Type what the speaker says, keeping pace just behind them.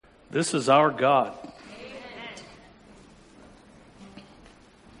This is our God.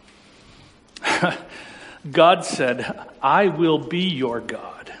 God said, I will be your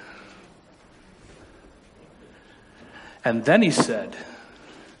God. And then he said,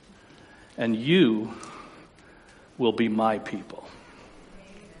 and you will be my people.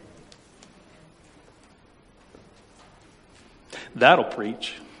 That'll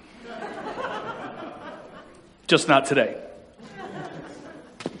preach. Just not today.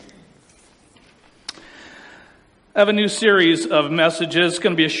 I have a new series of messages. It's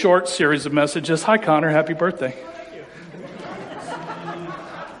going to be a short series of messages. Hi, Connor. Happy birthday.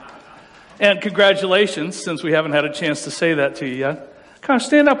 And congratulations, since we haven't had a chance to say that to you yet. Connor,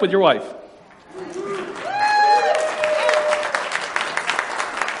 stand up with your wife.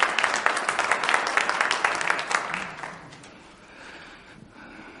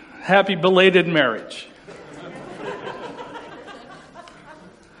 Happy belated marriage.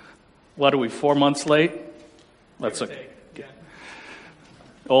 What are we, 4 months late? That's a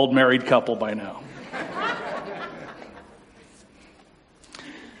old married couple by now.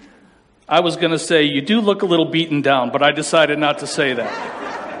 I was going to say, you do look a little beaten down, but I decided not to say that.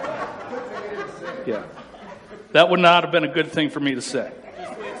 Yeah. That would not have been a good thing for me to say.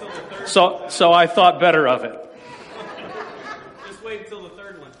 So I thought better of it. Just wait until the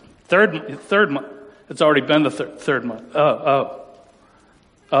third one. Third month. It's already been the third month.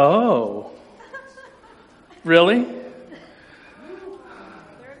 Oh. Really?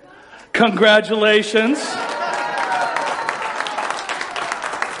 Congratulations.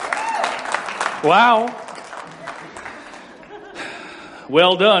 Wow.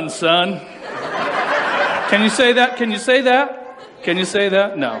 Well done, son. Can you say that? Can you say that? Can you say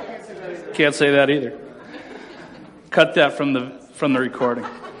that? No. Can't say that either. Cut that from the recording.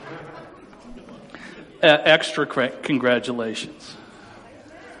 Extra congratulations.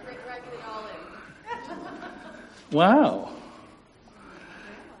 Wow.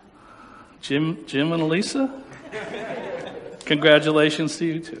 Jim and Elisa? Congratulations to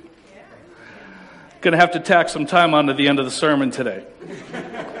you too. Going to have to tack some time onto the end of the sermon today.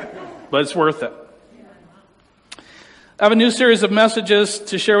 But it's worth it. I have a new series of messages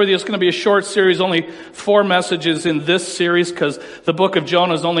to share with you. It's going to be a short series, only 4 messages in this series because the book of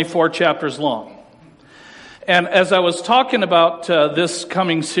Jonah is only 4 chapters long. And as I was talking about this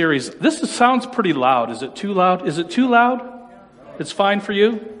coming series, sounds pretty loud. Is it too loud? Is it too loud? It's fine for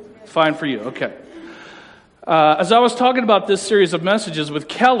you? Fine for you, okay. As I was talking about this series of messages with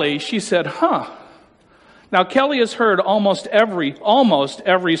Kelly, she said, Now, Kelly has heard almost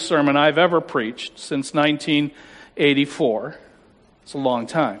every sermon I've ever preached since 1984. It's a long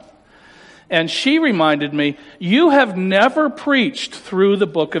time. And she reminded me, you have never preached through the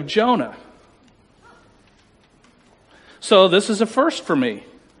book of Jonah. So this is a first for me.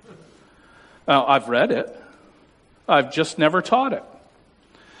 I've read it. I've just never taught it.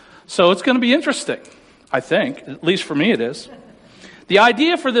 So it's going to be interesting, I think. At least for me it is. The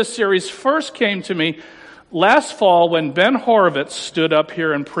idea for this series first came to me last fall when Ben Horowitz stood up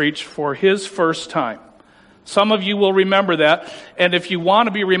here and preached for his first time. Some of you will remember that. And if you want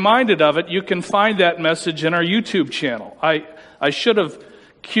to be reminded of it, you can find that message in our YouTube channel. I should have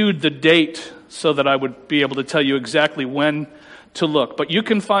cued the date so that I would be able to tell you exactly when to look. But you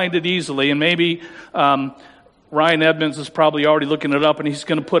can find it easily, and maybe Ryan Edmonds is probably already looking it up, and he's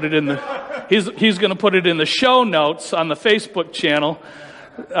going to put it in the he's going to put it in the show notes on the Facebook channel.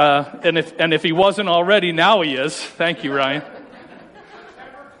 And if he wasn't already, now he is. Thank you, Ryan.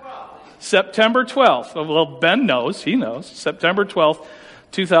 September 12th. Well, Ben knows. He knows. September 12th,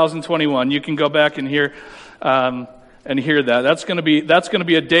 2021. You can go back and hear that. That's going to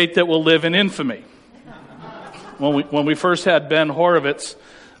be a date that will live in infamy. When we first had Ben Horowitz,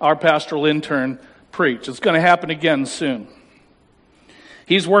 our pastoral intern, preach. It's going to happen again soon.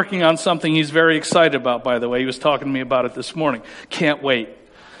 He's working on something he's very excited about, by the way. He was talking to me about it this morning. Can't wait.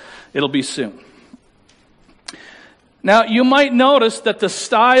 It'll be soon. Now, you might notice that the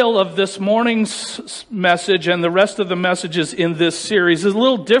style of this morning's message and the rest of the messages in this series is a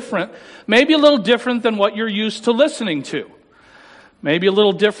little different. Maybe a little different than what you're used to listening to. Maybe a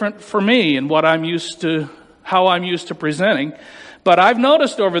little different for me and how I'm used to presenting. But I've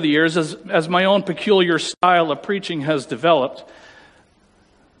noticed over the years, as my own peculiar style of preaching has developed,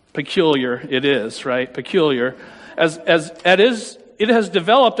 peculiar it is, right? Peculiar. As it has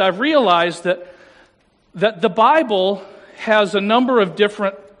developed, I've realized that the Bible has a number of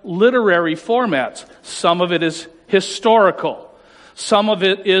different literary formats. Some of it is historical. Some of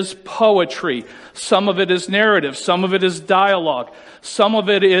it is poetry. Some of it is narrative. Some of it is dialogue. Some of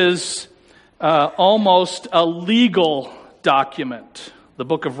it is almost a legal document. The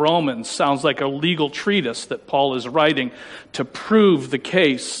book of Romans sounds like a legal treatise that Paul is writing to prove the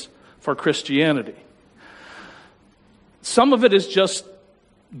case for Christianity. Some of it is just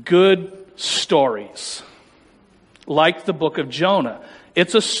good stories, like the book of Jonah.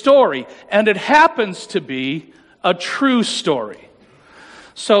 It's a story, and it happens to be a true story.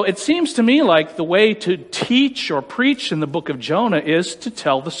 So it seems to me like the way to teach or preach in the book of Jonah is to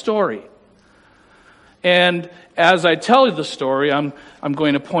tell the story. And as I tell you the story, I'm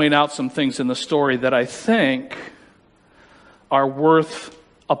going to point out some things in the story that I think are worth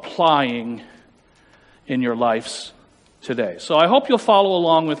applying in your lives today. So I hope you'll follow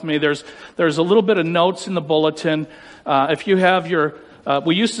along with me. There's a little bit of notes in the bulletin. If you have your,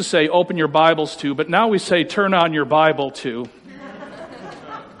 we used to say open your Bibles to, but now we say turn on your Bible to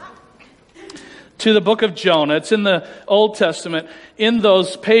the book of Jonah. It's in the Old Testament. In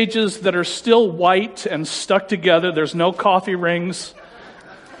those pages that are still white and stuck together, there's no coffee rings,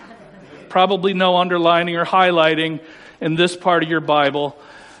 probably no underlining or highlighting in this part of your Bible.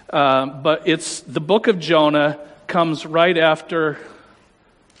 But it's the book of Jonah comes right after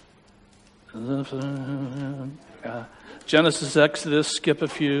Genesis, Exodus, skip a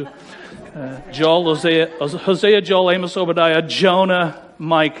few. Joel, Hosea, Joel, Amos, Obadiah, Jonah,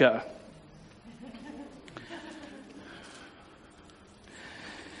 Micah.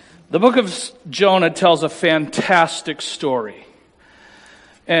 The book of Jonah tells a fantastic story.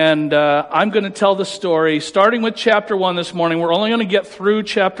 And I'm going to tell the story starting with chapter 1 this morning. We're only going to get through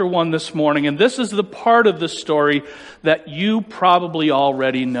chapter 1 this morning. And this is the part of the story that you probably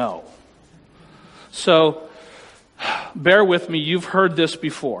already know. So bear with me. You've heard this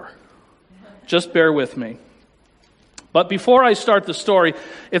before. Just bear with me. But before I start the story,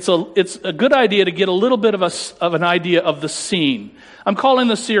 it's a good idea to get a little bit of an idea of the scene. I'm calling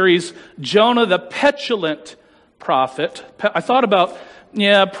the series Jonah the Petulant Prophet. I thought about,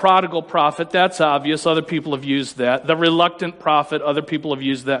 prodigal prophet, that's obvious. Other people have used that. The reluctant prophet, other people have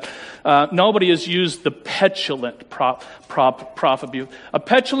used that. Nobody has used the petulant prophet. A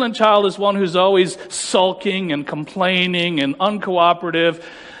petulant child is one who's always sulking and complaining and uncooperative.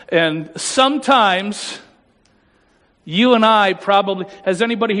 And sometimes you and I probably, has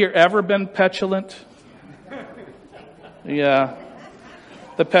anybody here ever been petulant? Yeah.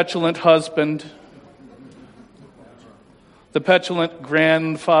 The petulant husband. The petulant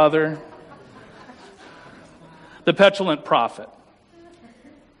grandfather. The petulant prophet.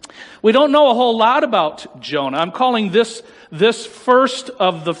 We don't know a whole lot about Jonah. I'm calling this first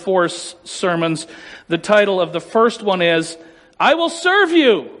of the 4 sermons, the title of the first one is, I Will Serve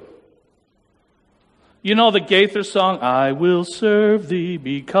You. You know the Gaither song, I will serve thee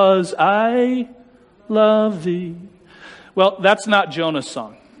because I love thee. Well, that's not Jonah's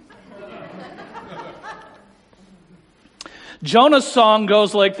song. Jonah's song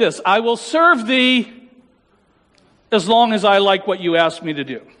goes like this, I will serve thee as long as I like what you ask me to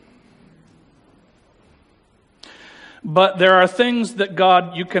do. But there are things that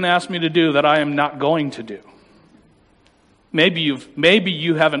God, you can ask me to do that I am not going to do. Maybe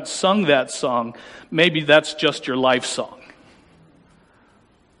you haven't sung that song. Maybe that's just your life song.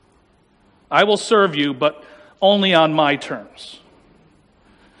 I will serve you, but only on my terms.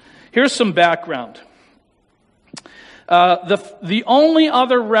 Here's some background. The only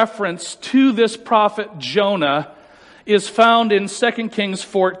other reference to this prophet Jonah is found in 2 Kings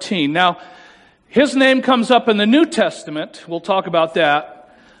 14. Now, his name comes up in the New Testament. We'll talk about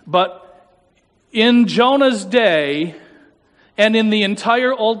that. But in Jonah's day, and in the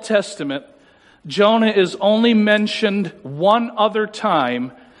entire Old Testament, Jonah is only mentioned one other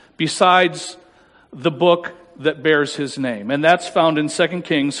time besides the book that bears his name. And that's found in 2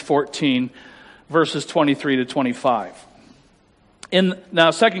 Kings 14, verses 23 to 25.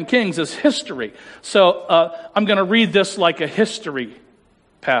 Now, 2 Kings is history. So I'm going to read this like a history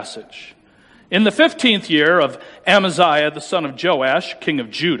passage. In the 15th year of Amaziah, the son of Joash, king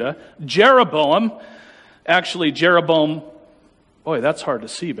of Judah, Jeroboam, boy, that's hard to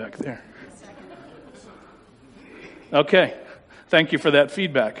see back there. Okay, thank you for that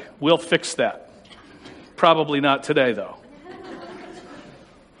feedback. We'll fix that. Probably not today, though.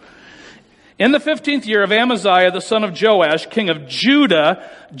 In the 15th year of Amaziah, the son of Joash, king of Judah,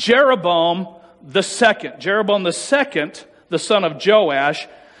 Jeroboam the second, the son of Joash,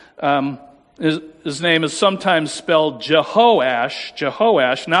 his name is sometimes spelled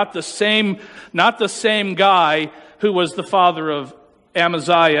Jehoash, not the same guy who was the father of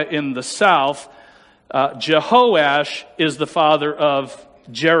Amaziah in the south. Jehoash is the father of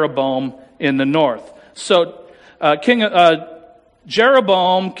Jeroboam in the north. So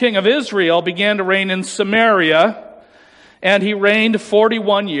Jeroboam, king of Israel, began to reign in Samaria, And he reigned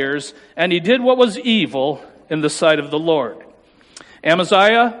 41 years, and he did what was evil in the sight of the Lord.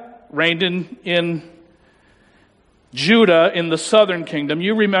 Amaziah reigned in Judah in the southern kingdom.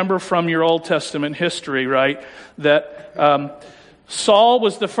 You remember from your Old Testament history, right, that Saul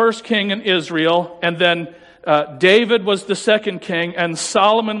was the first king in Israel, and then David was the second king, and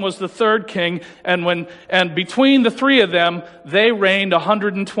Solomon was the third king, and between the three of them, they reigned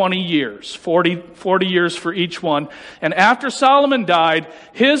 120 years, 40 years for each one. And after Solomon died,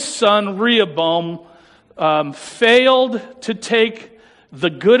 his son Rehoboam failed to take the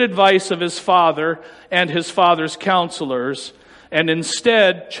good advice of his father and his father's counselors, and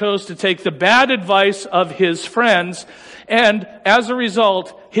instead chose to take the bad advice of his friends, and as a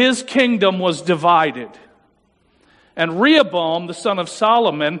result, his kingdom was divided. And Rehoboam, the son of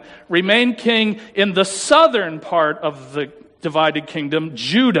Solomon, remained king in the southern part of the divided kingdom,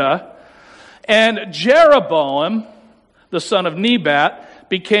 Judah. And Jeroboam, the son of Nebat,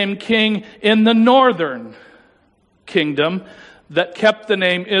 became king in the northern kingdom that kept the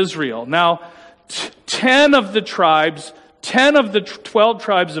name Israel. Now, 10 of the 12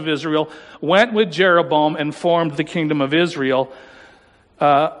 tribes of Israel went with Jeroboam and formed the kingdom of Israel.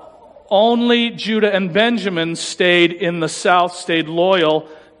 Only Judah and Benjamin stayed in the south, stayed loyal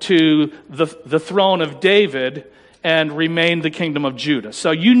to the throne of David and remained the kingdom of Judah.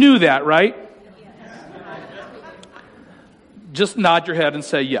 So you knew that, right? Just nod your head and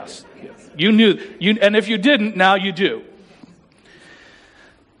say yes. You knew, and if you didn't, now you do.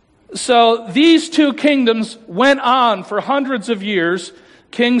 So these two kingdoms went on for hundreds of years,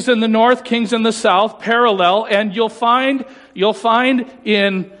 kings in the north, kings in the south, parallel, and you'll find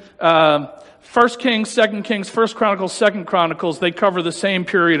in 1 Kings, 2 Kings, 1 Chronicles, 2 Chronicles, they cover the same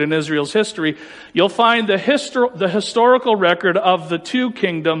period in Israel's history. You'll find the historical record of the two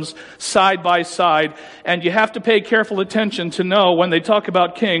kingdoms side by side, and you have to pay careful attention to know when they talk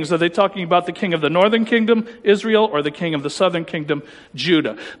about kings, are they talking about the king of the northern kingdom, Israel, or the king of the southern kingdom,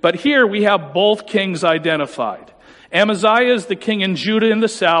 Judah? But here we have both kings identified. Amaziah is the king in Judah in the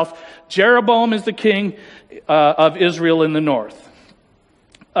south. Jeroboam is the king of Israel in the north.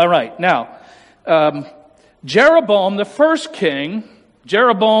 All right, now, Jeroboam, the first king,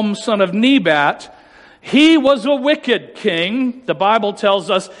 Jeroboam, son of Nebat, he was a wicked king. The Bible tells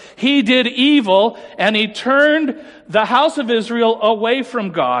us he did evil, and he turned the house of Israel away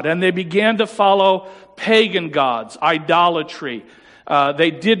from God, and they began to follow pagan gods, idolatry.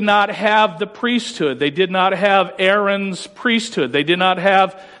 They did not have the priesthood. They did not have Aaron's priesthood. They did not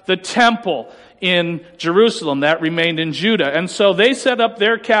have the temple in Jerusalem. That remained in Judah. And so they set up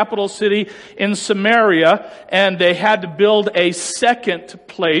their capital city in Samaria, and they had to build a second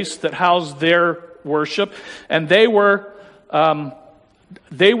place that housed their worship. And they were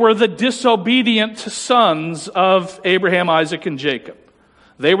the disobedient sons of Abraham, Isaac, and Jacob.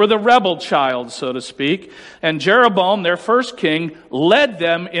 They were the rebel child, so to speak. And Jeroboam, their first king, led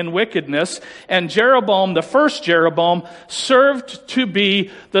them in wickedness. And Jeroboam, the first Jeroboam, served to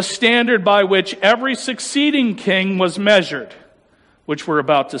be the standard by which every succeeding king was measured, which we're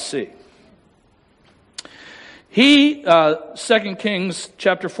about to see. He, 2 Kings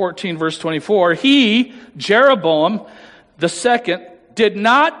chapter 14, verse 24, he, Jeroboam, the second, did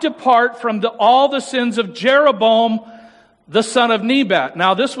not depart from all the sins of Jeroboam, the son of Nebat.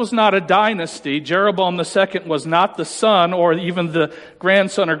 Now, this was not a dynasty. Jeroboam II was not the son or even the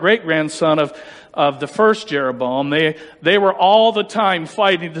grandson or great-grandson of the first Jeroboam. They were all the time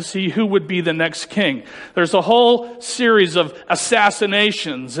fighting to see who would be the next king. There's a whole series of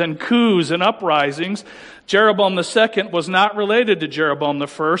assassinations and coups and uprisings. Jeroboam II was not related to Jeroboam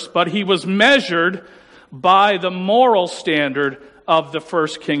I, but he was measured by the moral standard of the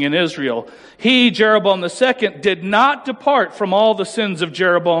first king in Israel. He, Jeroboam II, did not depart from all the sins of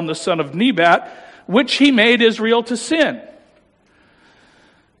Jeroboam the son of Nebat, which he made Israel to sin.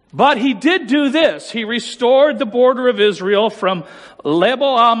 But he did do this. He restored the border of Israel from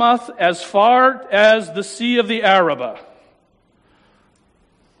Lebo-Hamath as far as the Sea of the Arabah.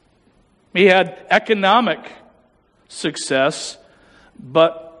 He had economic success,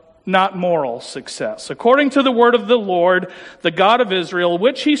 but not moral success. According to the word of the Lord, the God of Israel,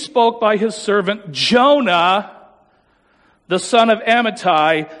 which he spoke by his servant Jonah, the son of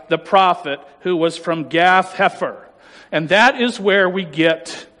Amittai, the prophet, who was from Gath-Hepher. And that is where we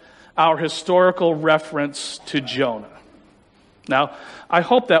get our historical reference to Jonah. Now, I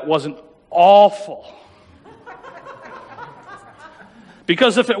hope that wasn't awful.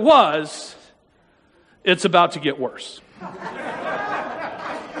 Because if it was, it's about to get worse.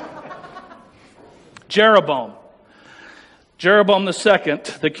 Jeroboam II,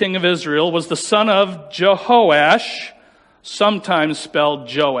 the king of Israel, was the son of Jehoash, sometimes spelled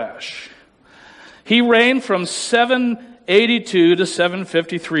Joash. He reigned from 782 to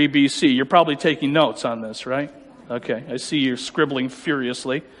 753 BC. You're probably taking notes on this, right? Okay, I see you're scribbling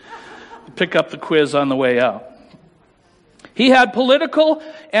furiously. Pick up the quiz on the way out. He had political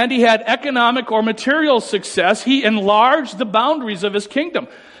and he had economic or material success. He enlarged the boundaries of his kingdom.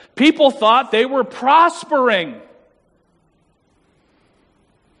 People thought they were prospering.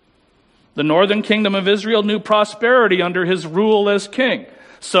 The northern kingdom of Israel knew prosperity under his rule as king.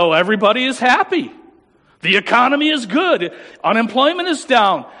 So everybody is happy. The economy is good. Unemployment is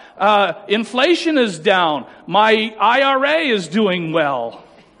down. Inflation is down. My IRA is doing well.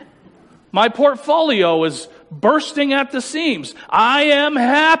 My portfolio is bursting at the seams. I am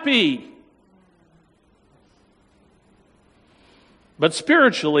happy. But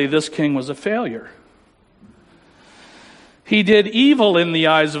spiritually, this king was a failure. He did evil in the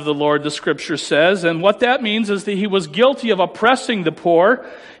eyes of the Lord, the scripture says, and what that means is that he was guilty of oppressing the poor.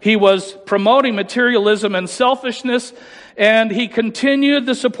 He was promoting materialism and selfishness, and he continued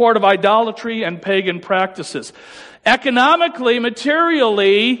the support of idolatry and pagan practices. Economically,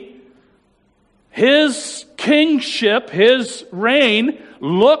 materially, his kingship, his reign,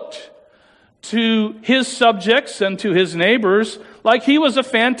 looked to his subjects and to his neighbors like he was a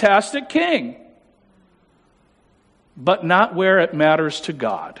fantastic king. But not where it matters to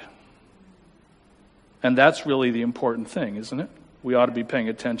God. And that's really the important thing, isn't it? We ought to be paying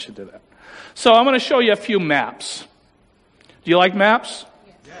attention to that. So I'm going to show you a few maps. Do you like maps?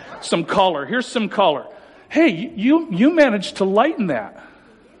 Yeah. Some color. Here's some color. Hey, you managed to lighten that.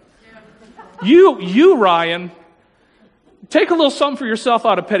 You Ryan, take a little something for yourself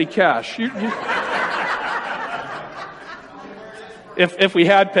out of petty cash. If we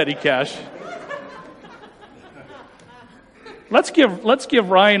had petty cash. Let's give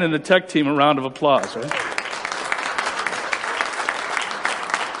Ryan and the tech team a round of applause, right?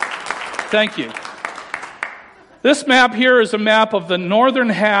 Thank you. This map here is a map of the northern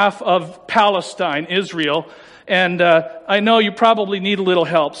half of Palestine, Israel. And I know you probably need a little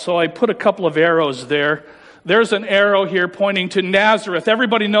help, so I put a couple of arrows there. There's an arrow here pointing to Nazareth.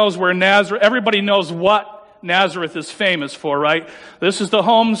 Everybody knows everybody knows what Nazareth is famous for, right? This is the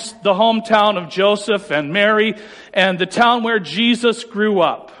hometown of Joseph and Mary, and the town where Jesus grew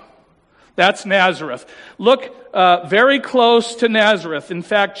up. That's Nazareth. Look very close to Nazareth. In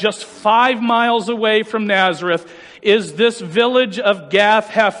fact, just 5 miles away from Nazareth is this village of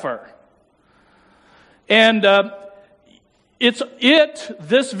Gath-Hepher. And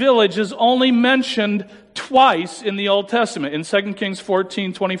this village is only mentioned twice in the Old Testament. In 2 Kings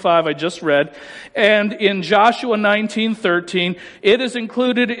 14:25, I just read, and in Joshua 19:13, it is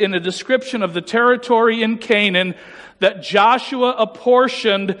included in a description of the territory in Canaan that Joshua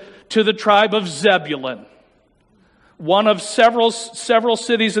apportioned to the tribe of Zebulun. One of several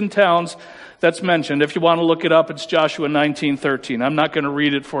cities and towns that's mentioned. If you want to look it up, it's Joshua 19:13. I'm not going to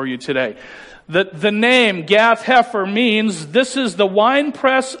read it for you today. The name Gath-Hepher means this is the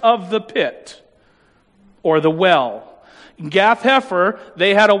winepress of the pit, or the well. In Gath-Hepher,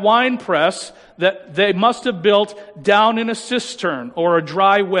 they had a wine press that they must have built down in a cistern or a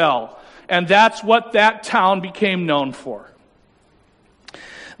dry well. And that's what that town became known for.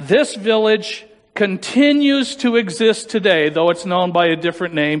 This village continues to exist today, though it's known by a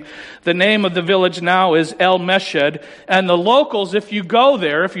different name. The name of the village now is El Meshed. And the locals, if you go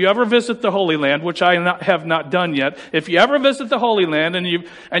there, if you ever visit the Holy Land, which I have not done yet, if you ever visit the Holy Land and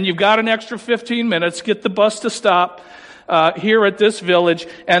you've got an extra 15 minutes, get the bus to stop here at this village,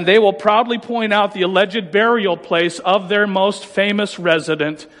 and they will proudly point out the alleged burial place of their most famous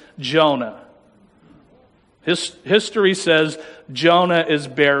resident, Jonah. History says Jonah is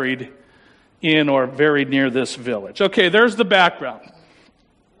buried in or very near this village. Okay, there's the background.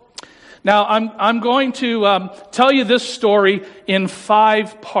 Now, I'm going to tell you this story in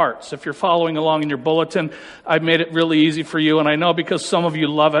 5 parts. If you're following along in your bulletin, I've made it really easy for you, and I know because some of you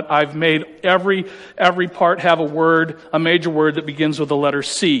love it, I've made every part have a major word that begins with the letter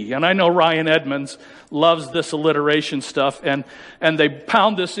C. And I know Ryan Edmonds loves this alliteration stuff, and they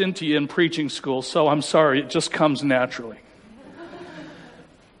pound this into you in preaching school, so I'm sorry, it just comes naturally.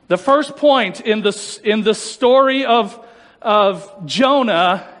 The first point in the story of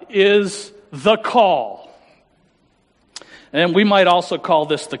Jonah is the call. And we might also call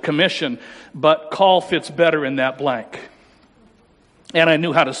this the commission, but call fits better in that blank. And I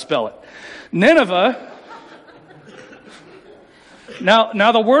knew how to spell it. Nineveh.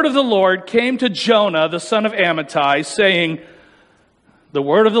 Now the word of the Lord came to Jonah, the son of Amittai, saying, the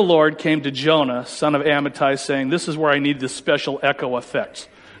word of the Lord came to Jonah, son of Amittai, saying, this is where I need this special echo effects.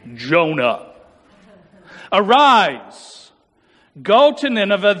 Jonah, arise, Go to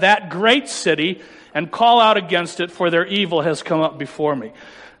Nineveh, that great city, and call out against it, for their evil has come up before me.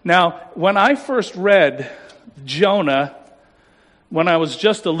 Now, when I first read Jonah, when I was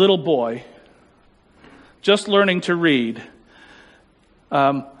just a little boy, just learning to read,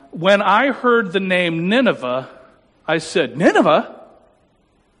 when I heard the name Nineveh, I said, Nineveh?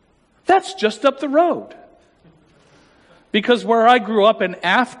 That's just up the road. Because where I grew up in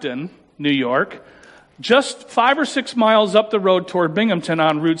Afton, New York, just 5 or 6 miles up the road toward Binghamton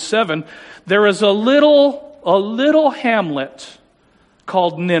on Route 7, there is a little hamlet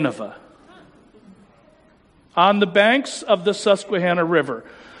called Nineveh on the banks of the Susquehanna River,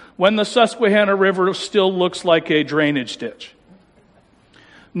 when the Susquehanna River still looks like a drainage ditch.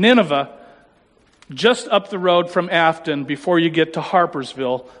 Nineveh, just up the road from Afton before you get to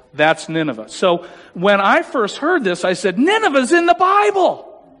Harpersville, that's Nineveh. So when I first heard this, I said, Nineveh's in the Bible.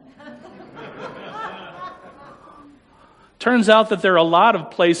 Turns out that there are a lot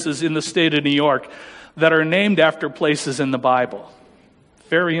of places in the state of New York that are named after places in the Bible.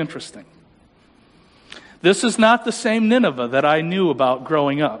 Very interesting. This is not the same Nineveh that I knew about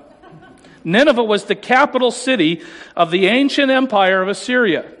growing up. Nineveh was the capital city of the ancient empire of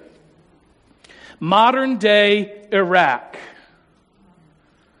Assyria. Modern-day Iraq.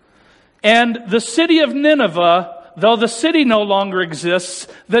 And the city of Nineveh, though the city no longer exists,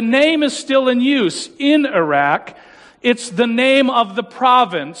 the name is still in use in Iraq. It's the name of the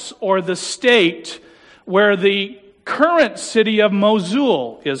province or the state where the current city of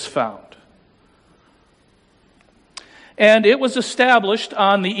Mosul is found. And it was established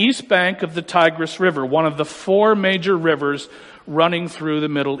on the east bank of the Tigris River, one of the 4 major rivers running through the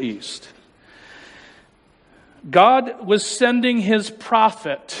Middle East. God was sending his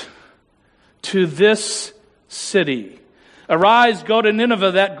prophet to this city. Arise, go to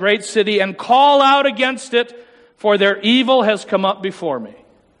Nineveh, that great city, and call out against it, for their evil has come up before me.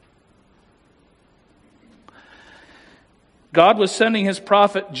 God was sending his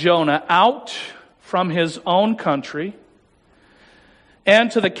prophet Jonah out from his own country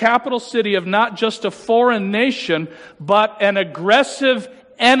and to the capital city of not just a foreign nation, but an aggressive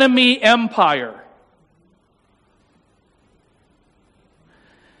enemy empire.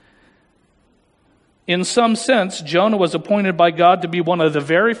 In some sense, Jonah was appointed by God to be one of the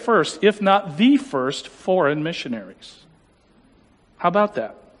very first, if not the first, foreign missionaries. How about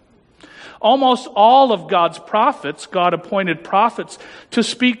that? Almost all of God's prophets, God appointed prophets to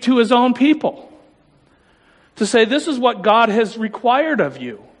speak to his own people. To say, this is what God has required of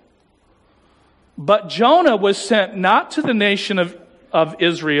you. But Jonah was sent not to the nation of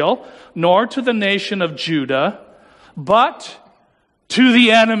Israel, nor to the nation of Judah, but to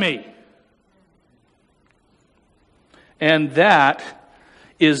the enemy. And that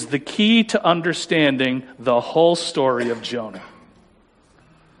is the key to understanding the whole story of Jonah.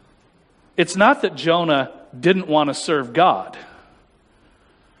 It's not that Jonah didn't want to serve God.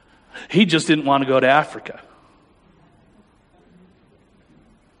 He just didn't want to go to Africa.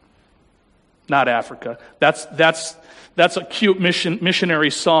 Not Africa. That's a cute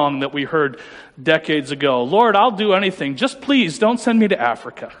missionary song that we heard decades ago. Lord, I'll do anything. Just please don't send me to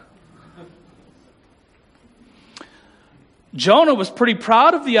Africa. Jonah was pretty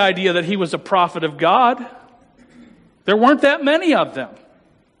proud of the idea that he was a prophet of God. There weren't that many of them.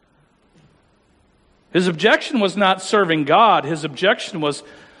 His objection was not serving God. His objection was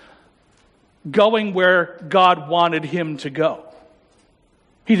going where God wanted him to go.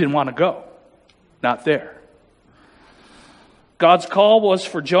 He didn't want to go. Not there. God's call was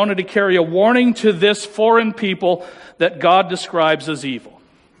for Jonah to carry a warning to this foreign people that God describes as evil.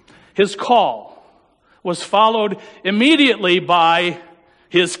 His call was followed immediately by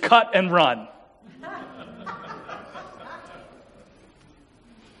his cut and run.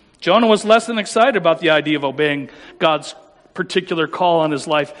 Jonah was less than excited about the idea of obeying God's particular call on his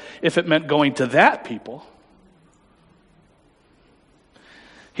life if it meant going to that people.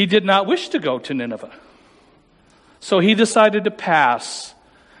 He did not wish to go to Nineveh. So he decided to pass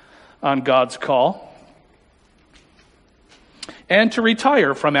on God's call and to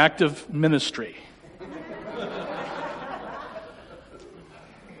retire from active ministry.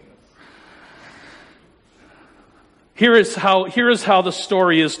 Here is how the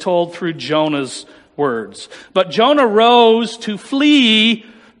story is told through Jonah's words. But Jonah rose to flee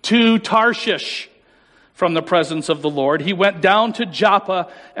to Tarshish from the presence of the Lord. He went down to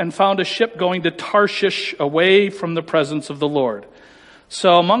Joppa and found a ship going to Tarshish away from the presence of the Lord.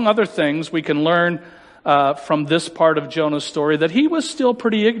 So among other things, we can learn from this part of Jonah's story that he was still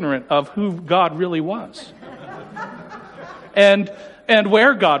pretty ignorant of who God really was. and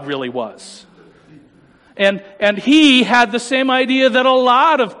where God really was. And he had the same idea that a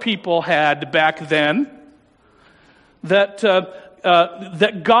lot of people had back then, that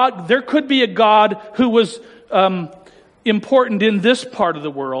God, there could be a God who was important in this part of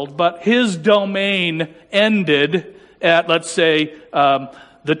the world, but his domain ended at, let's say,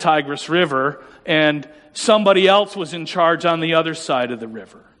 the Tigris River, and somebody else was in charge on the other side of the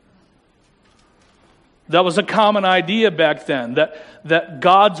river. That was a common idea back then, that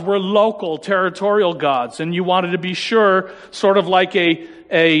gods were local, territorial gods, and you wanted to be sure, sort of like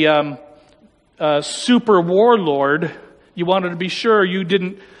a super warlord, you wanted to be sure you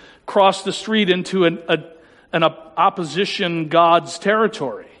didn't cross the street into an opposition god's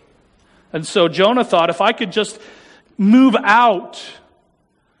territory. And so Jonah thought, if I could just move out,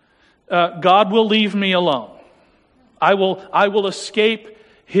 God will leave me alone. I will escape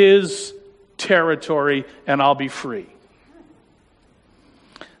his territory and I'll be free.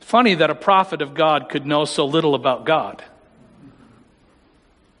 Funny that a prophet of God could know so little about God.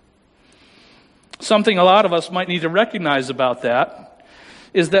 Something a lot of us might need to recognize about that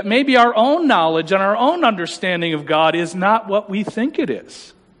is that maybe our own knowledge and our own understanding of God is not what we think it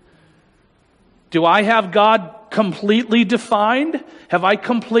is. Do I have God completely defined? Have I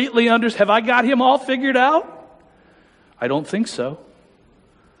completely have I got him all figured out? I don't think so.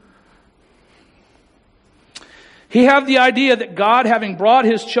 He had the idea that God, having brought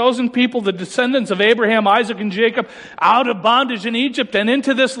his chosen people, the descendants of Abraham, Isaac, and Jacob, out of bondage in Egypt and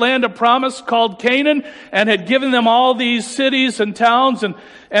into this land of promise called Canaan, and had given them all these cities and towns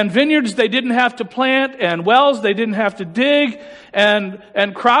and vineyards they didn't have to plant, and wells they didn't have to dig,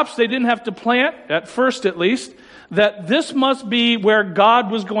 and crops they didn't have to plant, at first at least, that this must be where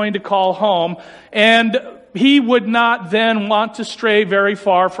God was going to call home, and he would not then want to stray very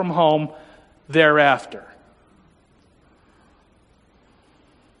far from home thereafter.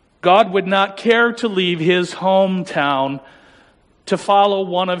 God would not care to leave his hometown to follow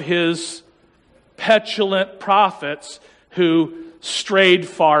one of his petulant prophets who strayed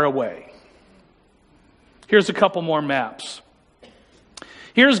far away. Here's a couple more maps.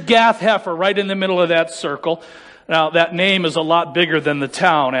 Here's Gath Hepher right in the middle of that circle. Now, that name is a lot bigger than the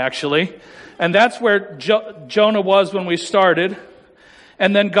town, actually. And that's where Jonah was when we started.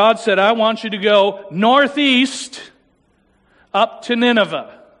 And then God said, I want you to go northeast up to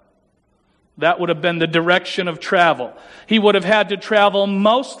Nineveh. That would have been the direction of travel. He would have had to travel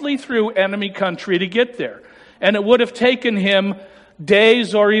mostly through enemy country to get there. And it would have taken him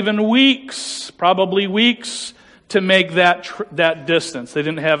days or even weeks, probably weeks, to make that distance. They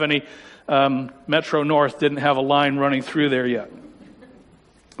didn't have any, Metro North didn't have a line running through there yet.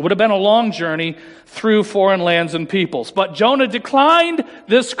 It would have been a long journey through foreign lands and peoples. But Jonah declined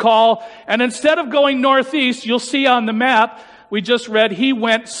this call, and instead of going northeast, you'll see on the map, we just read, he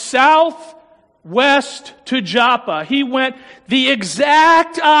went southwest to Joppa. He went the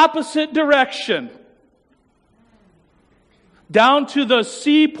exact opposite direction, down to the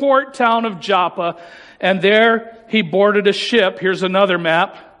seaport town of Joppa, and there he boarded a ship. Here's another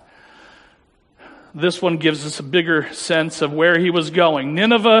map. This one gives us a bigger sense of where he was going.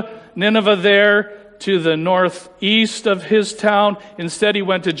 Nineveh there to the northeast of his town. Instead, he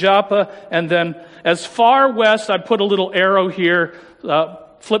went to Joppa, and then as far west, I put a little arrow here.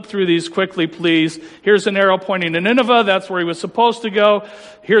 Flip through these quickly, please. Here's an arrow pointing to Nineveh. That's where he was supposed to go.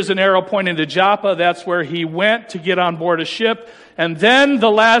 Here's an arrow pointing to Joppa. That's where he went to get on board a ship. And then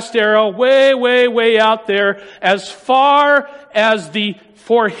the last arrow, way, way, way out there, as far as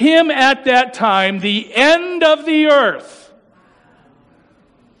for him at that time, the end of the earth.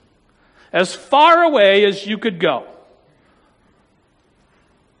 As far away as you could go.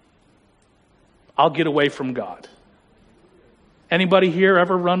 I'll get away from God. Anybody here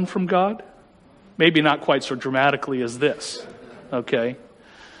ever run from God? Maybe not quite so dramatically as this. Okay.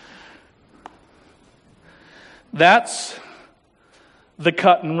 That's the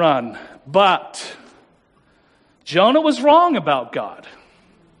cut and run. But Jonah was wrong about God.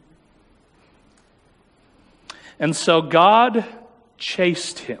 And so God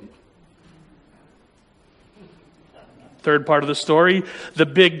chased him. Third part of the story, the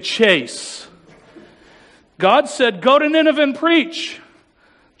big chase. God said, go to Nineveh and preach.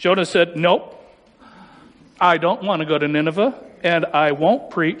 Jonah said, nope. I don't want to go to Nineveh, and I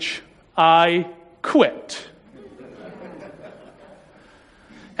won't preach. I quit.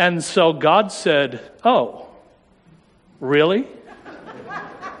 And so God said, oh, really?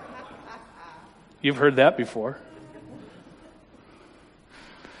 You've heard that before.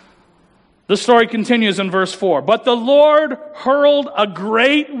 The story continues in verse 4. But the Lord hurled a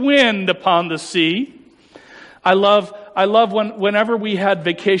great wind upon the sea. I love whenever we had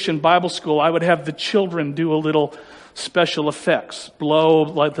vacation Bible school, I would have the children do a little special effects. Blow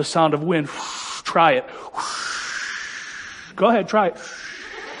like the sound of wind. Try it. Go ahead, try it.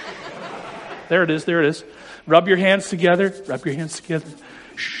 There it is. Rub your hands together.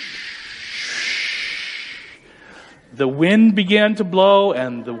 The wind began to blow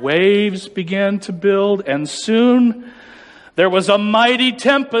and the waves began to build, and soon there was a mighty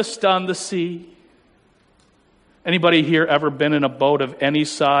tempest on the sea. Anybody here ever been in a boat of any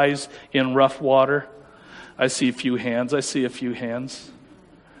size in rough water? I see a few hands.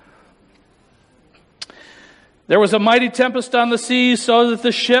 There was a mighty tempest on the sea, so that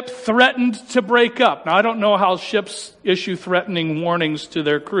the ship threatened to break up. Now, I don't know how ships issue threatening warnings to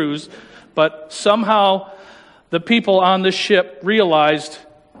their crews, but somehow the people on the ship realized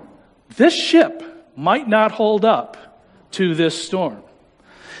this ship might not hold up to this storm.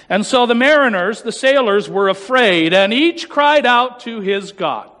 And so the mariners, the sailors, were afraid, and each cried out to his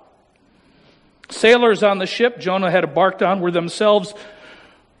God. Sailors on the ship Jonah had embarked on were themselves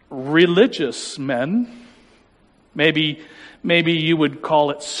religious men. Maybe you would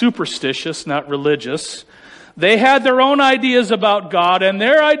call it superstitious, not religious. They had their own ideas about God, and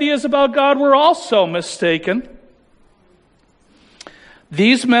their ideas about God were also mistaken.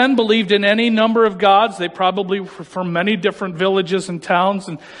 These men believed in any number of gods. They probably were from many different villages and towns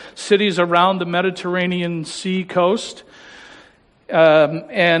and cities around the Mediterranean Sea coast.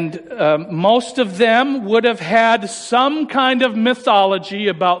 Most of them would have had some kind of mythology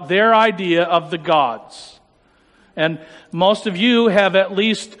about their idea of the gods. And most of you have at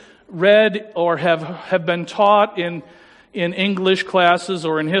least read or have been taught in English classes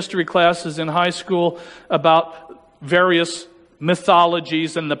or in history classes in high school about various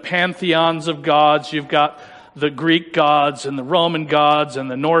mythologies and the pantheons of gods. You've got the Greek gods and the Roman gods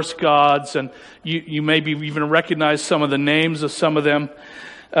and the Norse gods, and you maybe even recognize some of the names of some of them.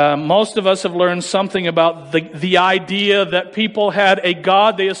 Most of us have learned something about the idea that people had a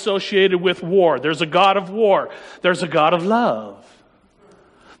god they associated with war. There's a god of war. There's a god of love.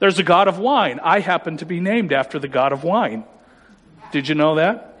 There's a god of wine. I happen to be named after the god of wine. Did you know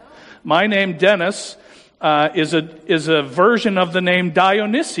that? My name, Dennis, is a version of the name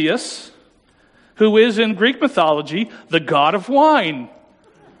Dionysius, who is in Greek mythology the god of wine.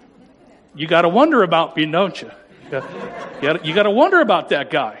 You got to wonder about me, don't you? You got to wonder about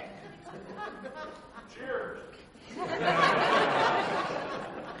that guy. Cheers.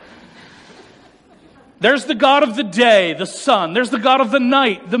 There's the god of the day, the sun. There's the god of the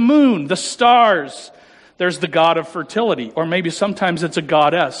night, the moon, the stars. There's the god of fertility, or maybe sometimes it's a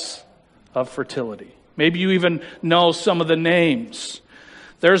goddess of fertility. Maybe you even know some of the names.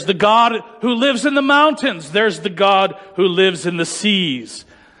 There's the god who lives in the mountains. There's the god who lives in the seas.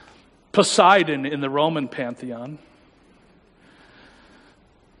 Poseidon in the Roman pantheon.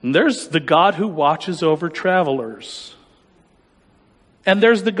 And there's the God who watches over travelers. And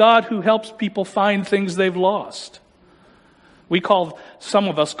there's the God who helps people find things they've lost. Some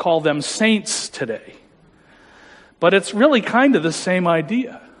of us call them saints today. But it's really kind of the same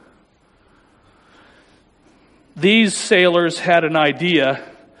idea. These sailors had an idea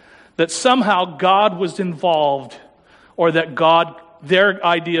that somehow God was involved, or that their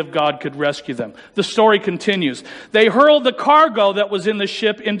idea of God could rescue them. The story continues. They hurled the cargo that was in the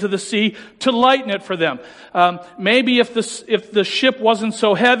ship into the sea to lighten it for them. Maybe if the ship wasn't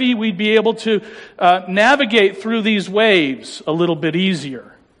so heavy, we'd be able to navigate through these waves a little bit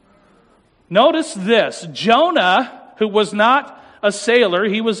easier. Notice this. Jonah, who was not a sailor,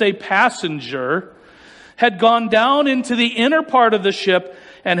 he was a passenger, had gone down into the inner part of the ship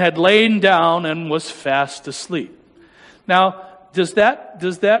and had lain down and was fast asleep. Now, does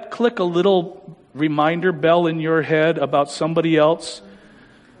that click a little reminder bell in your head about somebody else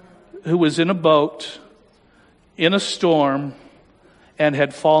who was in a boat, in a storm, and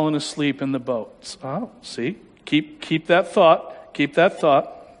had fallen asleep in the boat? Oh, see? Keep that thought. Keep that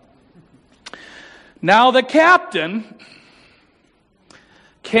thought. Now the captain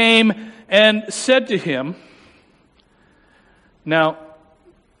came and said to him, now,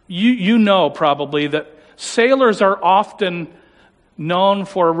 you know probably that sailors are often known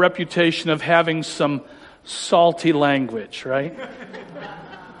for a reputation of having some salty language, right?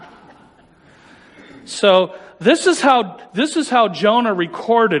 So this is how Jonah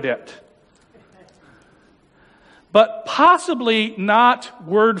recorded it. But possibly not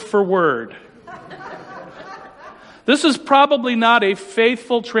word for word. This is probably not a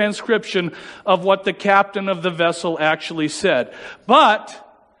faithful transcription of what the captain of the vessel actually said. But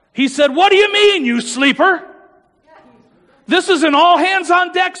he said, "What do you mean, you sleeper? This is an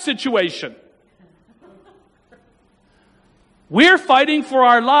all-hands-on-deck situation." We're fighting for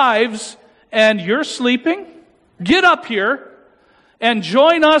our lives, and you're sleeping? Get up here and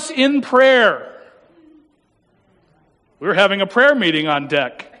join us in prayer. We're having a prayer meeting on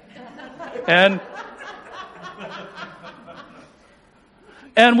deck. And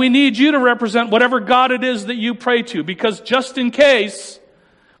we need you to represent whatever God it is that you pray to, because just in case,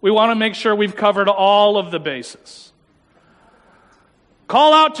 we want to make sure we've covered all of the bases.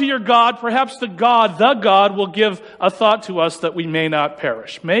 Call out to your God. Perhaps the God will give a thought to us that we may not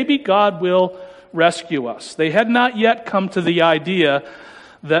perish. Maybe God will rescue us. They had not yet come to the idea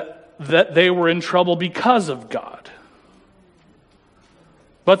that they were in trouble because of God.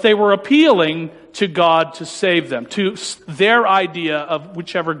 But they were appealing to God to save them, to their idea of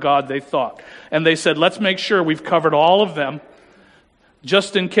whichever God they thought. And they said, let's make sure we've covered all of them,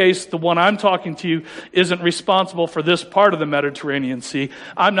 just in case the one I'm talking to you isn't responsible for this part of the Mediterranean Sea.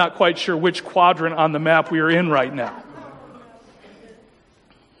 I'm not quite sure which quadrant on the map we are in right now.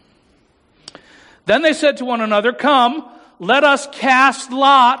 Then they said to one another, come, let us cast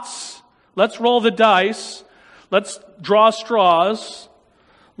lots. Let's roll the dice. Let's draw straws.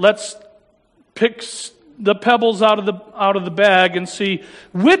 Let's pick the pebbles out of the bag and see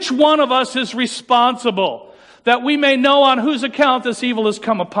which one of us is responsible, that we may know on whose account this evil has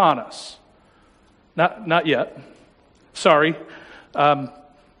come upon us. Not yet. Sorry.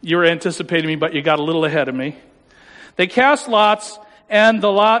 You were anticipating me, but you got a little ahead of me. They cast lots, and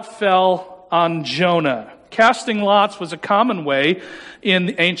the lot fell on Jonah. Casting lots was a common way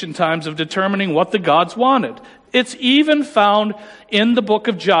in ancient times of determining what the gods wanted. It's even found in the book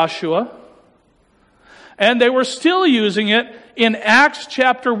of Joshua. And they were still using it in Acts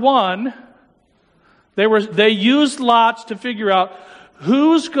chapter 1. They used lots to figure out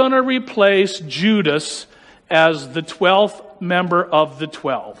who's going to replace Judas as the 12th member of the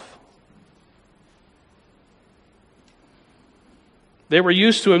 12. They were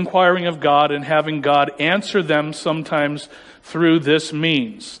used to inquiring of God and having God answer them sometimes through this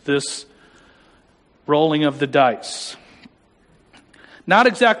means, this rolling of the dice. Not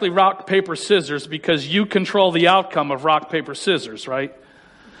exactly rock, paper, scissors, because you control the outcome of rock, paper, scissors, right?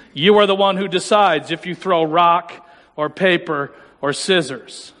 You are the one who decides if you throw rock or paper or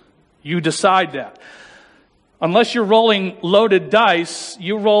scissors. You decide that. Unless you're rolling loaded dice,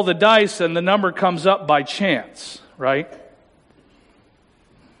 you roll the dice and the number comes up by chance, right?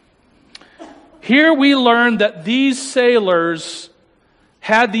 Here we learn that these sailors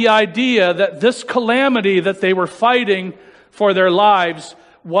had the idea that this calamity that they were fighting for their lives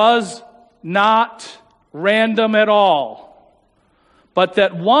was not random at all, but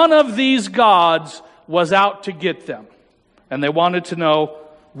that one of these gods was out to get them, and they wanted to know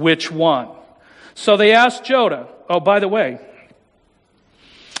which one. So they asked Jonah, oh, by the way,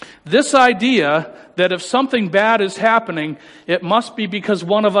 this idea that if something bad is happening, it must be because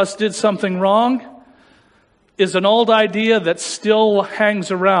one of us did something wrong, is an old idea that still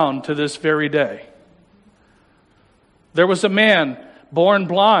hangs around to this very day. There was a man born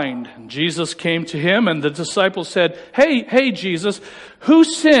blind. Jesus came to him, and the disciples said, Hey, Jesus, who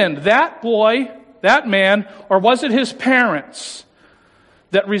sinned, that boy, that man, or was it his parents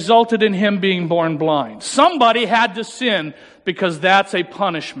that resulted in him being born blind? Somebody had to sin because that's a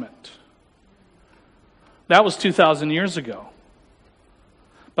punishment. That was 2,000 years ago.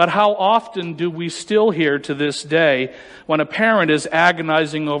 But how often do we still hear to this day when a parent is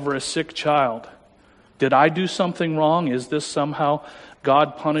agonizing over a sick child? Did I do something wrong? Is this somehow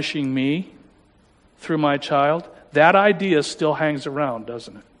God punishing me through my child? That idea still hangs around,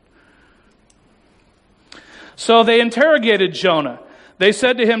 doesn't it? So they interrogated Jonah. They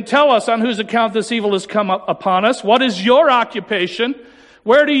said to him, tell us on whose account this evil has come upon us. What is your occupation?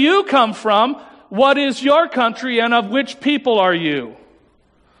 Where do you come from? What is your country, and of which people are you?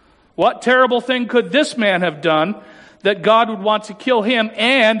 What terrible thing could this man have done that God would want to kill him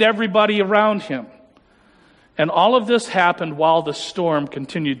and everybody around him? And all of this happened while the storm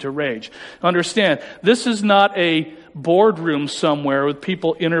continued to rage. Understand, this is not a boardroom somewhere with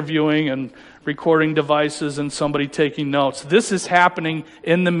people interviewing and recording devices and somebody taking notes. This is happening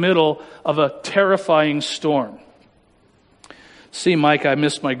in the middle of a terrifying storm. See, Mike, I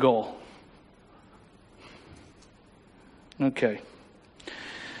missed my goal. Okay.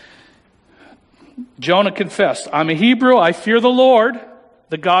 Jonah confessed, I'm a Hebrew, I fear the Lord,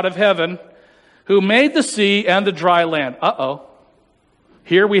 the God of heaven, who made the sea and the dry land.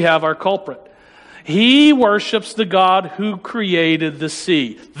 Here we have our culprit. He worships the God who created the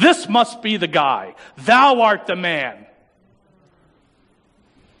sea. This must be the guy. Thou art the man.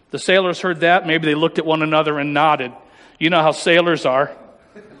 The sailors heard that. Maybe they looked at one another and nodded. You know how sailors are.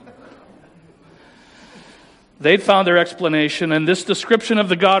 They'd found their explanation, and this description of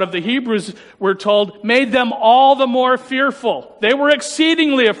the God of the Hebrews, we're told, made them all the more fearful. They were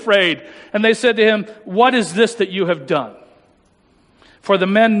exceedingly afraid, and they said to him, "What is this that you have done?" For the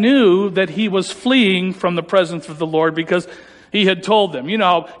men knew that he was fleeing from the presence of the Lord because he had told them. You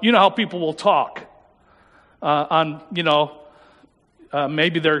know how people will talk.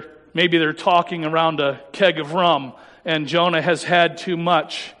 Maybe they're talking around a keg of rum, and Jonah has had too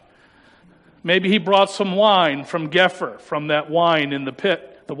much. Maybe he brought some wine from Gepher, from that wine in the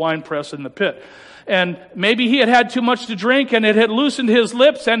pit, the wine press in the pit. And maybe he had had too much to drink, and it had loosened his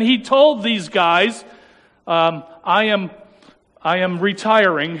lips, and he told these guys, I am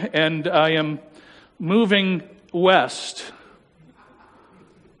retiring, and I am moving west.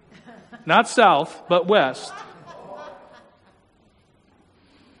 Not south, but west.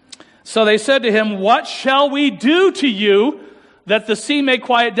 So they said to him, "What shall we do to you that the sea may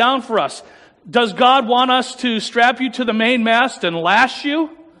quiet down for us? Does God want us to strap you to the mainmast and lash you?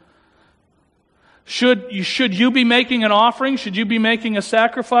 Should you be making an offering? Should you be making a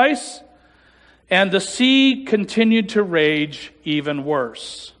sacrifice?" And the sea continued to rage even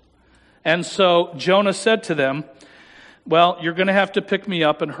worse. And so Jonah said to them, "Well, you're going to have to pick me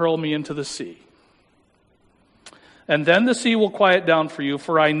up and hurl me into the sea. And then the sea will quiet down for you,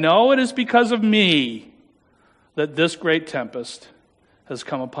 for I know it is because of me that this great tempest has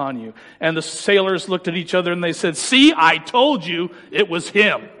come upon you." And the sailors looked at each other and they said, "See, I told you it was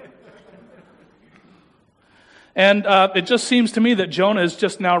him." And it just seems to me that Jonah is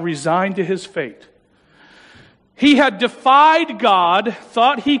just now resigned to his fate. He had defied God,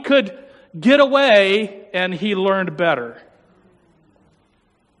 thought he could get away, and he learned better.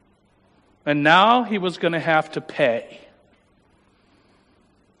 And now he was going to have to pay.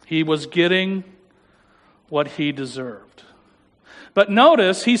 He was getting what he deserved. But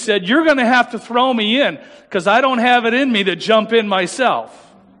notice, he said, "You're going to have to throw me in, because I don't have it in me to jump in myself."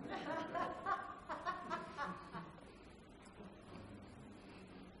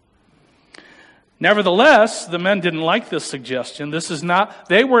 Nevertheless, the men didn't like this suggestion.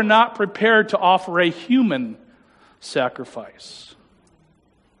 They were not prepared to offer a human sacrifice.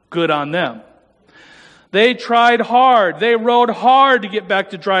 Good on them. They tried hard. They rowed hard to get back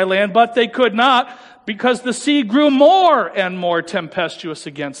to dry land, but they could not because the sea grew more and more tempestuous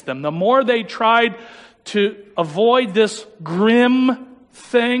against them. The more they tried to avoid this grim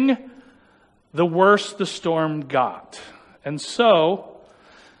thing, the worse the storm got. And so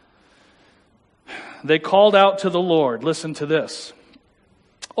they called out to the Lord. Listen to this.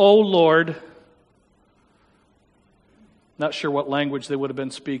 "O Lord," not sure what language they would have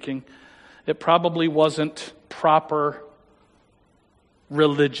been speaking. It probably wasn't proper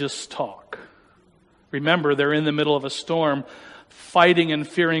religious talk. Remember, they're in the middle of a storm, fighting and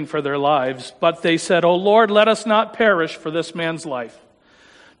fearing for their lives. But they said, "O Lord, let us not perish for this man's life.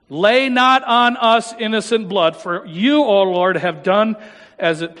 Lay not on us innocent blood, for you, O Lord, have done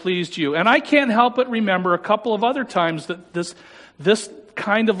as it pleased you." And I can't help but remember a couple of other times that this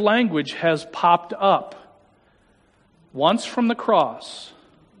kind of language has popped up. Once from the cross.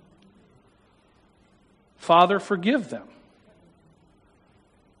 "Father, forgive them.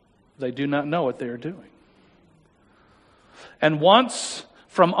 They do not know what they are doing." And once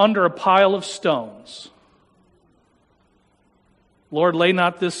from under a pile of stones. "Lord, lay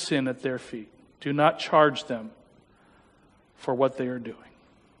not this sin at their feet. Do not charge them for what they are doing."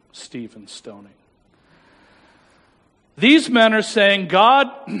 Stephen stoning. These men are saying,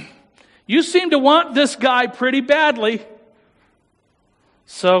 "God, you seem to want this guy pretty badly.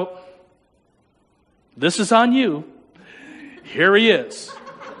 So, this is on you. Here he is."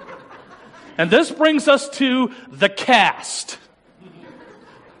 And this brings us to the cast.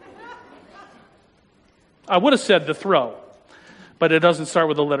 I would have said the throw, but it doesn't start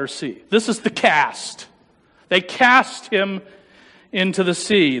with the letter C. This is the cast. They cast him into the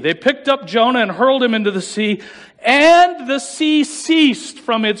sea. They picked up Jonah and hurled him into the sea, and the sea ceased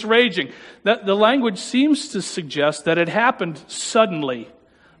from its raging. The language seems to suggest that it happened suddenly.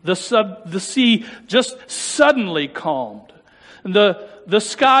 The sea just suddenly calmed. And the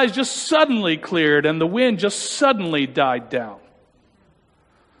skies just suddenly cleared, and the wind just suddenly died down.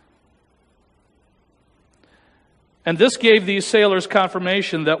 And this gave these sailors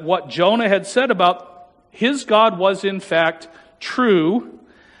confirmation that what Jonah had said about his God was in fact true,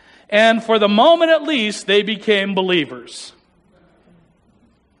 and for the moment at least, they became believers.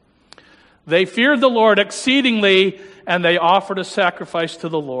 They feared the Lord exceedingly, and they offered a sacrifice to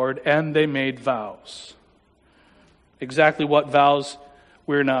the Lord, and they made vows. Exactly what vows,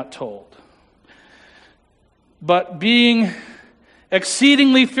 we're not told. But being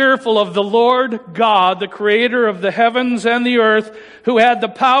exceedingly fearful of the Lord God, the creator of the heavens and the earth, who had the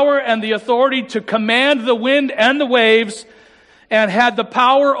power and the authority to command the wind and the waves, and had the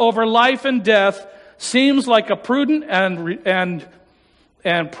power over life and death, seems like a prudent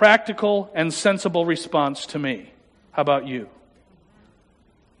and practical and sensible response to me. How about you?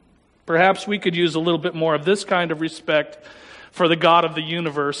 Perhaps we could use a little bit more of this kind of respect for the God of the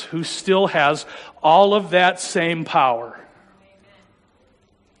universe, who still has all of that same power.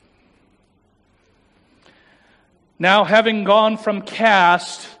 Now, having gone from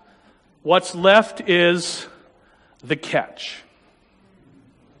cast, what's left is the catch.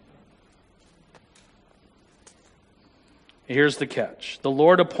 Here's the catch. The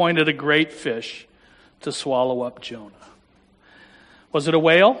Lord appointed a great fish to swallow up Jonah. Was it a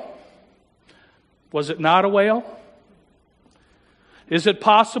whale? Was it not a whale? Is it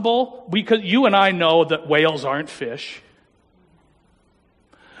possible? You and I know that whales aren't fish.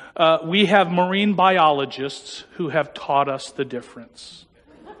 We have marine biologists who have taught us the difference.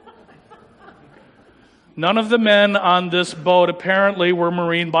 None of the men on this boat apparently were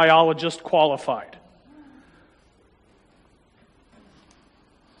marine biologist qualified.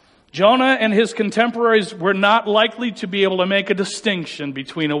 Jonah and his contemporaries were not likely to be able to make a distinction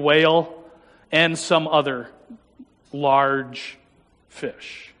between a whale and some other large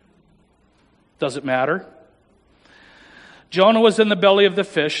fish. Does it matter? Jonah was in the belly of the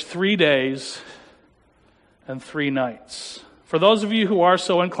fish 3 days and 3 nights. For those of you who are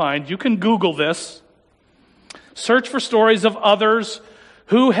so inclined, you can Google this. Search for stories of others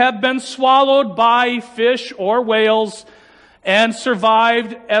who have been swallowed by fish or whales and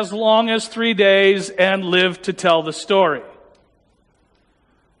survived as long as 3 days and lived to tell the story.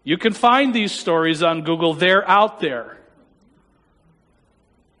 You can find these stories on Google. They're out there.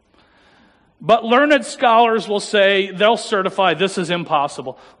 But learned scholars will say, they'll certify this is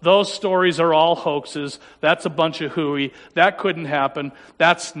impossible. Those stories are all hoaxes. That's a bunch of hooey. That couldn't happen.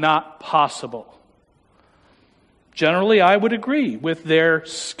 That's not possible. Generally, I would agree with their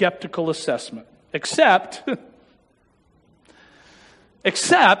skeptical assessment. Except,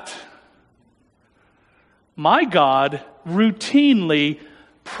 my God routinely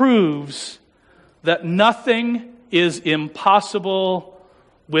proves that nothing is impossible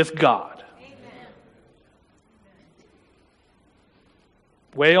with God. Amen.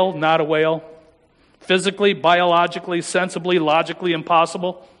 Whale, not a whale. Physically, biologically, sensibly, logically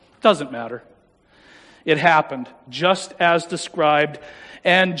impossible. Doesn't matter. It happened just as described.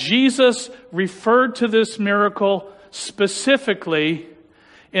 And Jesus referred to this miracle specifically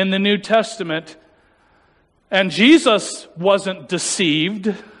in the New Testament. And Jesus wasn't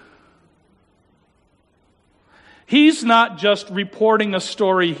deceived. He's not just reporting a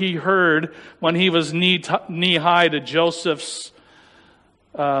story he heard when he was knee-high to Joseph's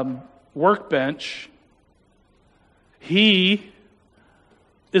workbench. He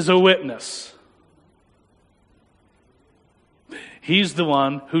is a witness. He's the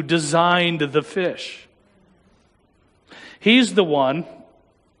one who designed the fish. He's the one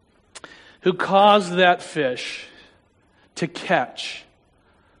who caused that fish to catch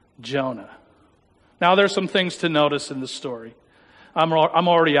Jonah. Now, there's some things to notice in the story. I'm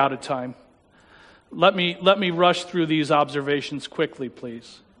already out of time. Let me rush through these observations quickly,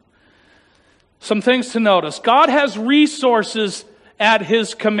 please. Some things to notice. God has resources at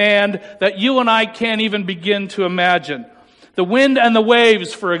His command that you and I can't even begin to imagine. The wind and the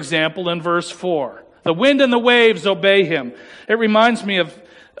waves, for example, in verse 4. The wind and the waves obey Him. It reminds me of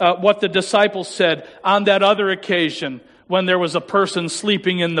what the disciples said on that other occasion when there was a person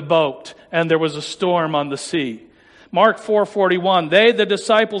sleeping in the boat and there was a storm on the sea. Mark 4:41, they, the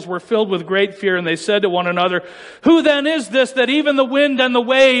disciples, were filled with great fear, and they said to one another, "Who then is this that even the wind and the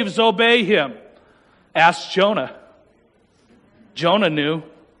waves obey Him?" Ask Jonah. Jonah knew.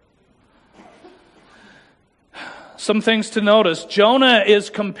 Some things to notice. Jonah is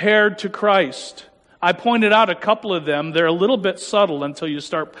compared to Christ. I pointed out a couple of them. They're a little bit subtle until you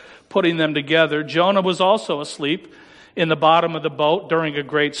start putting them together. Jonah was also asleep in the bottom of the boat during a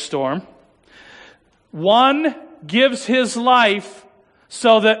great storm. One gives his life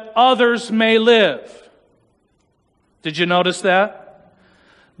so that others may live. Did you notice that?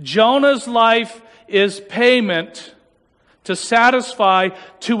 Jonah's life is payment to satisfy,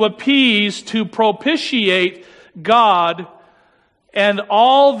 to appease, to propitiate God, and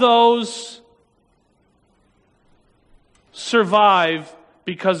all those survive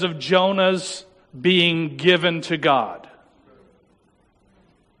because of Jonah's being given to God.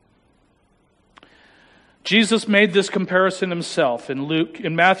 Jesus made this comparison himself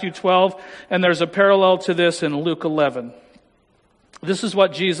in Matthew 12, and there's a parallel to this in Luke 11. This is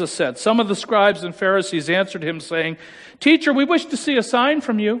what Jesus said. Some of the scribes and Pharisees answered him, saying, "Teacher, we wish to see a sign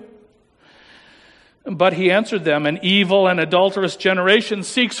from you." But he answered them, "An evil and adulterous generation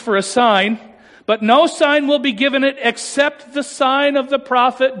seeks for a sign, but no sign will be given it except the sign of the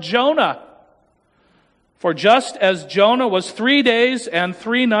prophet Jonah. For just as Jonah was 3 days and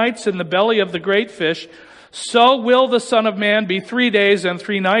 3 nights in the belly of the great fish, so will the Son of Man be 3 days and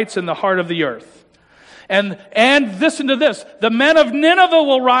 3 nights in the heart of the earth. And listen to this, the men of Nineveh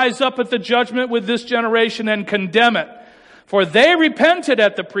will rise up at the judgment with this generation and condemn it. For they repented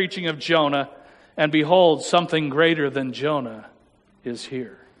at the preaching of Jonah, and behold, something greater than Jonah is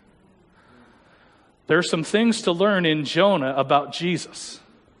here." There are some things to learn in Jonah about Jesus.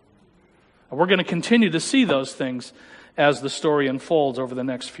 And we're going to continue to see those things as the story unfolds over the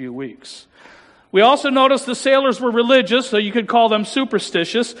next few weeks. We also notice the sailors were religious, so you could call them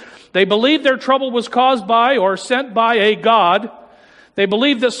superstitious. They believed their trouble was caused by or sent by a god. They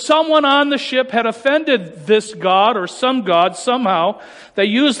believed that someone on the ship had offended this god or some god somehow. They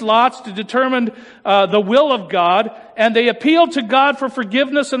used lots to determine the will of God, and they appealed to God for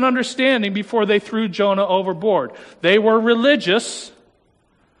forgiveness and understanding before they threw Jonah overboard. They were religious,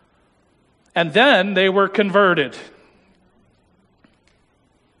 and then they were converted.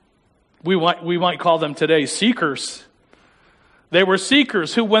 We might call them today seekers. They were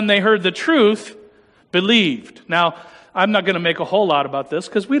seekers who, when they heard the truth, believed. Now, I'm not going to make a whole lot about this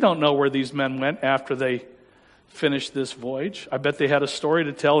because we don't know where these men went after they finished this voyage. I bet they had a story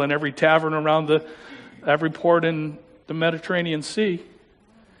to tell in every tavern around every port in the Mediterranean Sea.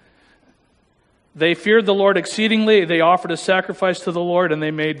 They feared the Lord exceedingly. They offered a sacrifice to the Lord, and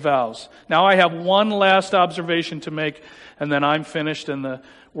they made vows. Now, I have one last observation to make, and then I'm finished, and the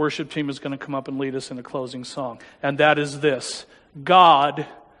worship team is going to come up and lead us in a closing song. And that is this: God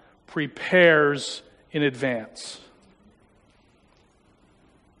prepares in advance.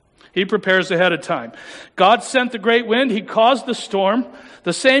 He prepares ahead of time. God sent the great wind. He caused the storm.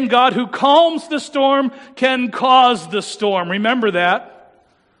 The same God who calms the storm can cause the storm. Remember that.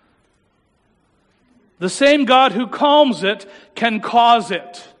 The same God who calms it can cause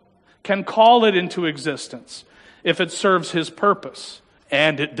it, can call it into existence if it serves His purpose.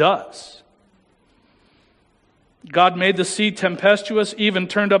 And it does. God made the sea tempestuous, even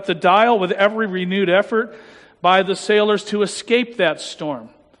turned up the dial with every renewed effort by the sailors to escape that storm.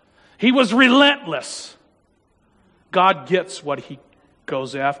 He was relentless. God gets what He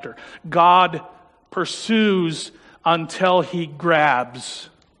goes after. God pursues until He grabs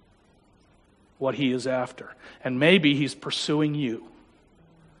what He is after. And maybe He's pursuing you.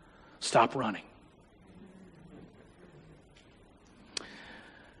 Stop running.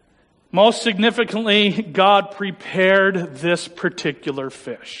 Most significantly, God prepared this particular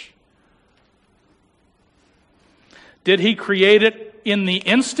fish. Did He create it in the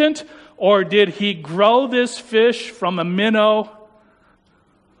instant, or did He grow this fish from a minnow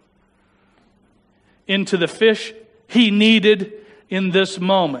into the fish He needed in this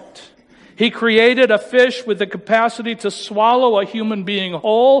moment? He created a fish with the capacity to swallow a human being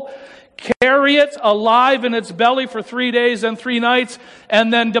whole, carry it alive in its belly for 3 days and 3 nights,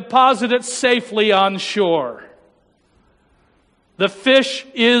 and then deposit it safely on shore. The fish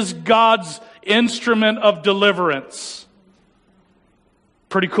is God's instrument of deliverance.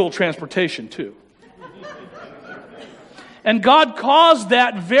 Pretty cool transportation, too. And God caused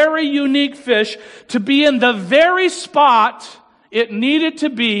that very unique fish to be in the very spot it needed to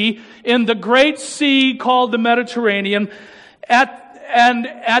be in the great sea called the Mediterranean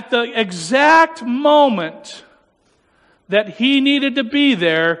at the exact moment that He needed to be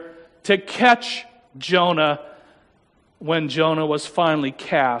there to catch Jonah when Jonah was finally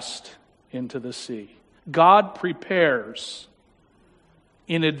cast into the sea. God prepares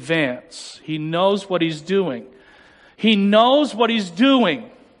in advance. He knows what He's doing. He knows what He's doing.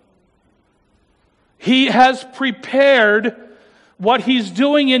 He has prepared what He's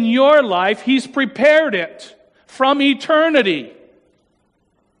doing in your life. He's prepared it from eternity.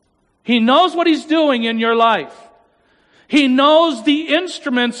 He knows what He's doing in your life. He knows the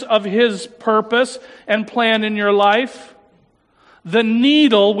instruments of His purpose and plan in your life. The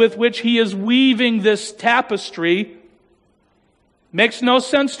needle with which He is weaving this tapestry makes no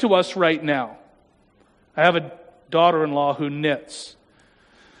sense to us right now. I have a daughter-in-law who knits.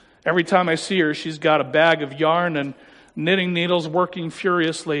 Every time I see her, she's got a bag of yarn and knitting needles working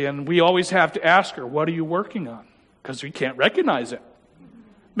furiously, and we always have to ask her, "What are you working on?" Because we can't recognize it.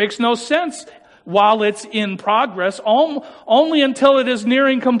 Makes no sense while it's in progress. Only until it is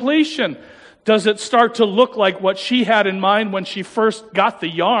nearing completion does it start to look like what she had in mind when she first got the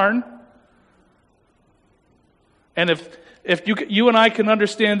yarn. And if if you and I can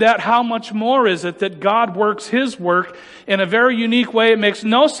understand that, how much more is it that God works His work in a very unique way? It makes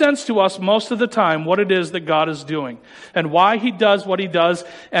no sense to us most of the time what it is that God is doing and why He does what He does,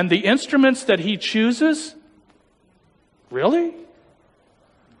 and the instruments that He chooses. Really?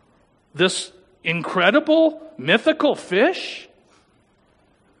 This incredible, mythical fish?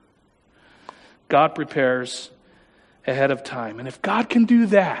 God prepares ahead of time. And if God can do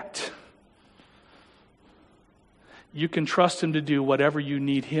that, you can trust Him to do whatever you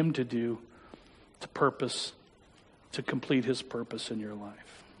need Him to do to complete His purpose in your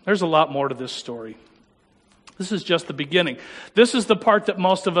life. There's a lot more to this story. This is just the beginning. This is the part that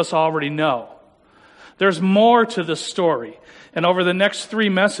most of us already know. There's more to this story. And over the next 3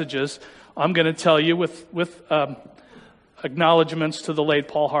 messages, I'm going to tell you with acknowledgments to the late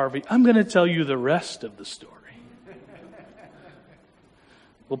Paul Harvey, I'm going to tell you the rest of the story.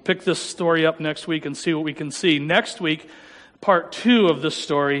 We'll pick this story up next week and see what we can see. Next week, part 2 of the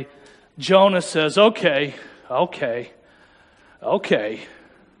story, Jonah says, okay, I'll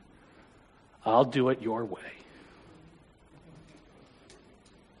do it your way.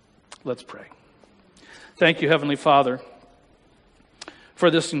 Let's pray. Thank you, Heavenly Father, for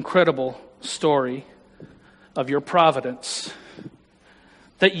this incredible story of your providence,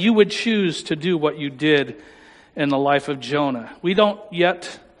 that you would choose to do what you did in the life of Jonah. We don't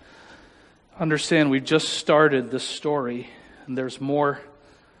yet understand. We've just started this story, and there's more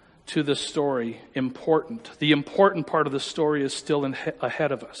to this story. The important part of the story is still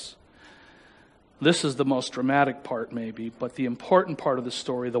ahead of us. This is the most dramatic part, maybe, but the important part of the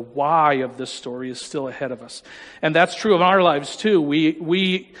story, the why of this story, is still ahead of us. And that's true of our lives, too.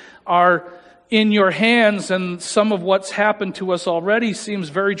 We are in your hands, and some of what's happened to us already seems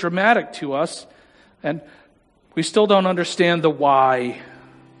very dramatic to us, and we still don't understand the why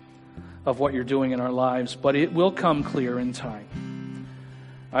of what you're doing in our lives, but it will come clear in time.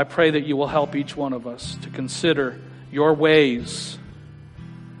 I pray that you will help each one of us to consider your ways,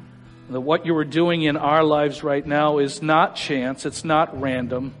 that what you are doing in our lives right now is not chance, it's not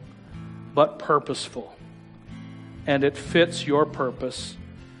random, but purposeful. And it fits your purpose.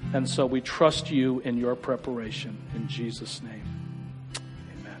 And so we trust you in your preparation. In Jesus' name,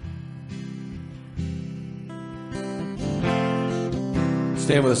 amen.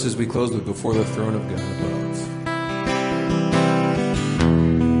 Stand with us as we close with Before the Throne of God above.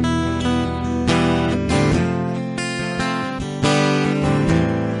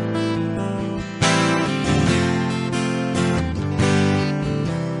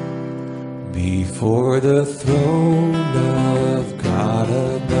 Before the throne of God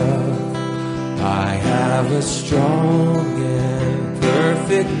above, I have a strong and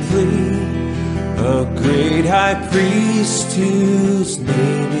perfect plea, a great high priest whose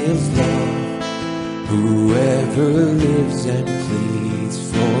name is love, whoever lives and pleads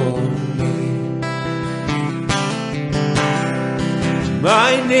for me.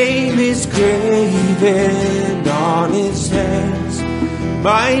 My name is graven on his hands,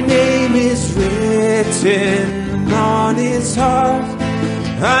 my name is written on his heart.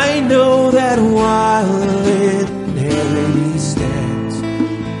 I know that while in heaven he stands,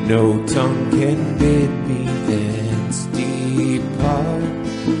 no tongue can bid me thence depart.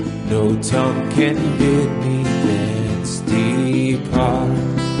 No tongue can bid me thence depart.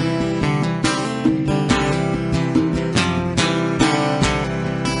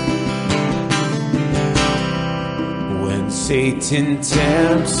 Satan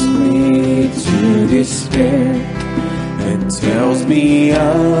tempts me to despair and tells me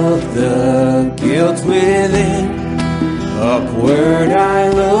of the guilt within. Upward I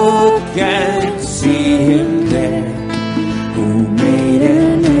look and see him there, who made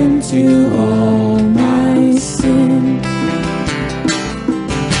an end to all my sin.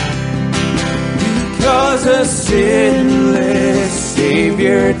 Because a sinless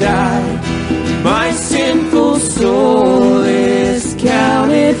Savior died, my sinful soul is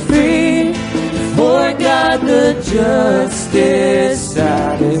counted free. For God the just is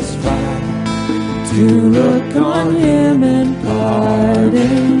satisfied to look on him and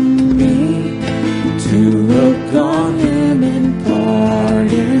pardon me. To look on him and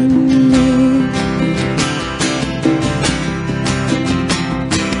pardon me.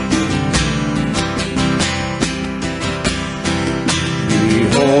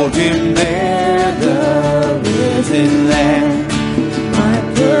 Behold him there, the risen Lamb, my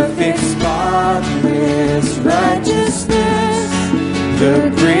perfect spotless righteousness, the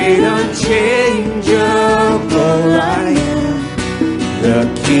great unchangeable I am, the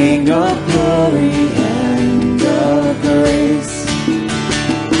King of glory and of grace.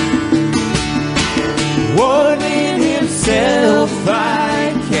 One in himself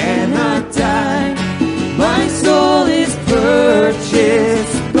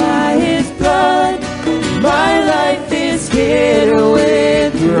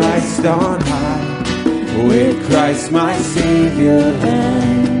Christ on high, with Christ my Savior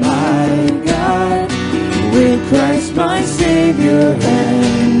and my God, with Christ my Savior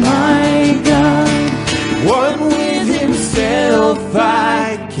and my God. One with himself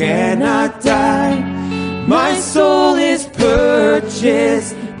I cannot die, my soul is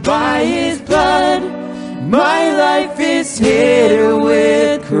purchased by his blood, my life is hid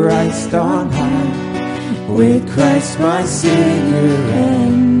with Christ on high, with Christ my Savior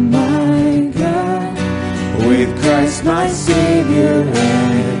and my God, with Christ my Savior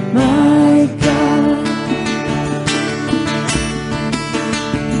and